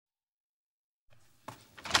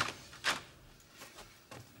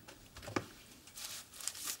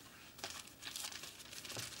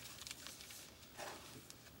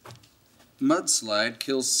Mudslide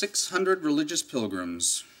kills 600 religious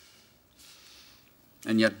pilgrims.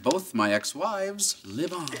 And yet both my ex-wives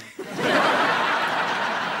live on.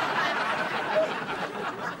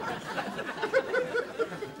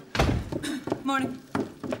 Morning.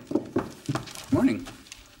 Morning.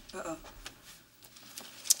 Uh-oh.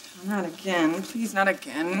 Not again. Please, not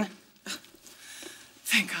again.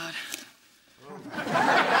 Thank God.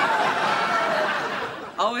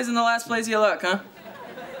 Always in the last place you look, huh?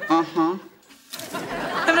 Uh-huh.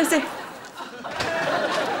 Have a nice day.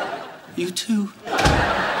 You too.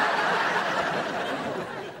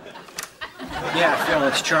 Yeah, Phil,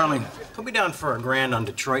 it's Charlie. Put me down for $1,000 on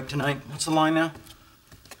Detroit tonight. What's the line now?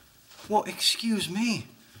 Well, excuse me,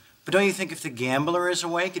 but don't you think if the gambler is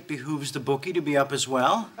awake, it behooves the bookie to be up as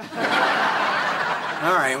well?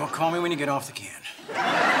 All right, well, call me when you get off the can.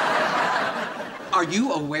 Are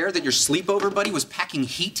you aware that your sleepover buddy was packing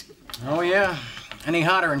heat? Oh, yeah. Any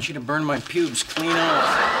hotter and she'd have burned my pubes clean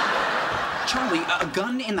off. Charlie, a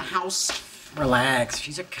gun in the house? Relax,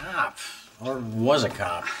 she's a cop. Or was a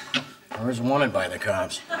cop. Or is wanted by the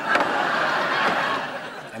cops.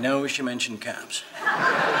 I know she mentioned cops.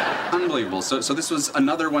 Unbelievable. So this was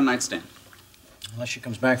another one-night stand? Unless she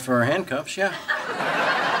comes back for her handcuffs, yeah.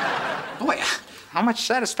 Boy, how much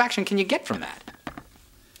satisfaction can you get from that?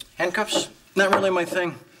 Handcuffs? Not really my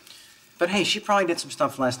thing. But hey, she probably did some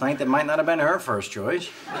stuff last night that might not have been her first choice.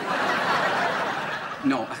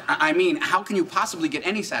 No, I mean, how can you possibly get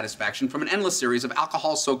any satisfaction from an endless series of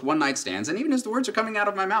alcohol-soaked one-night stands? And even as the words are coming out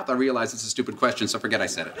of my mouth, I realize it's a stupid question, so forget I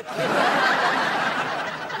said it.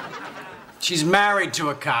 She's married to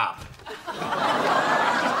a cop.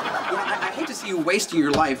 I hate to see you wasting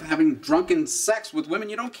your life having drunken sex with women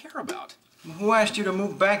you don't care about. Who asked you to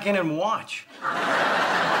move back in and watch?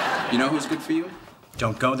 You know who's good for you?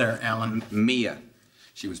 Don't go there, Alan. Mia.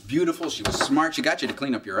 She was beautiful, she was smart, she got you to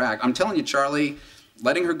clean up your act. I'm telling you, Charlie,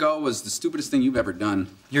 letting her go was the stupidest thing you've ever done.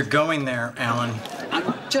 You're going there, Alan.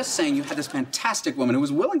 I'm just saying you had this fantastic woman who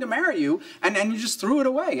was willing to marry you, and you just threw it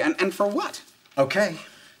away. And for what? Okay,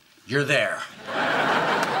 you're there.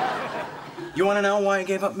 You want to know why I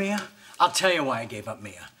gave up Mia? I'll tell you why I gave up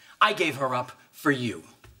Mia. I gave her up for you.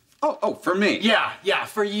 Oh, for me? Yeah,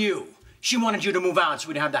 for you. She wanted you to move out so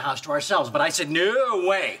we'd have the house to ourselves, but I said, no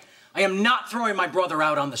way. I am not throwing my brother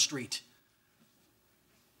out on the street.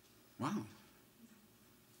 Wow.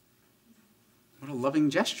 What a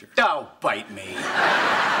loving gesture. Oh, bite me.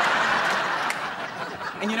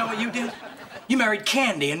 And you know what you did? You married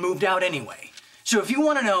Candy and moved out anyway. So if you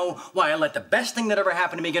want to know why I let the best thing that ever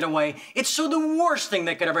happened to me get away, it's so the worst thing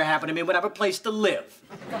that could ever happen to me would have a place to live.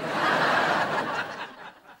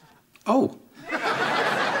 Oh.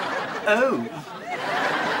 Oh.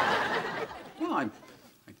 Well, I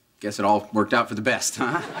guess it all worked out for the best,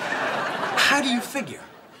 huh? How do you figure?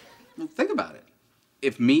 Well, think about it.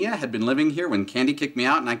 If Mia had been living here when Candy kicked me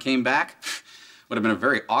out and I came back, would have been a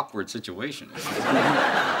very awkward situation.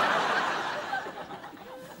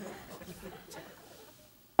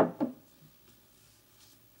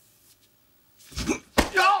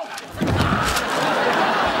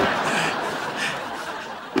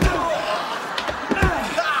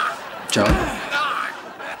 Charlie?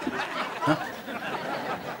 Huh?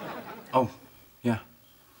 Oh, yeah.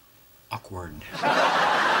 Awkward.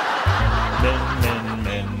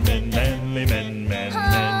 Men.